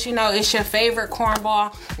 And guys, it's your favorite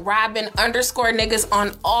cornball, Robin_niggas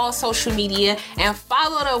on all social media. And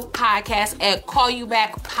follow the podcast at Call You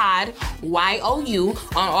Back Pod, YOU,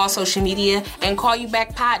 on all social media. And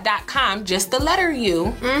callyoubackpod.com, just the letter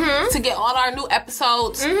U, to get all our new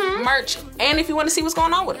episodes, merch, and if you want to see what's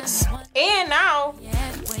going on with us. And now,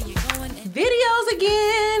 videos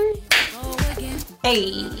again.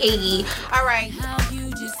 Hey. All right. How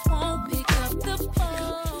you just want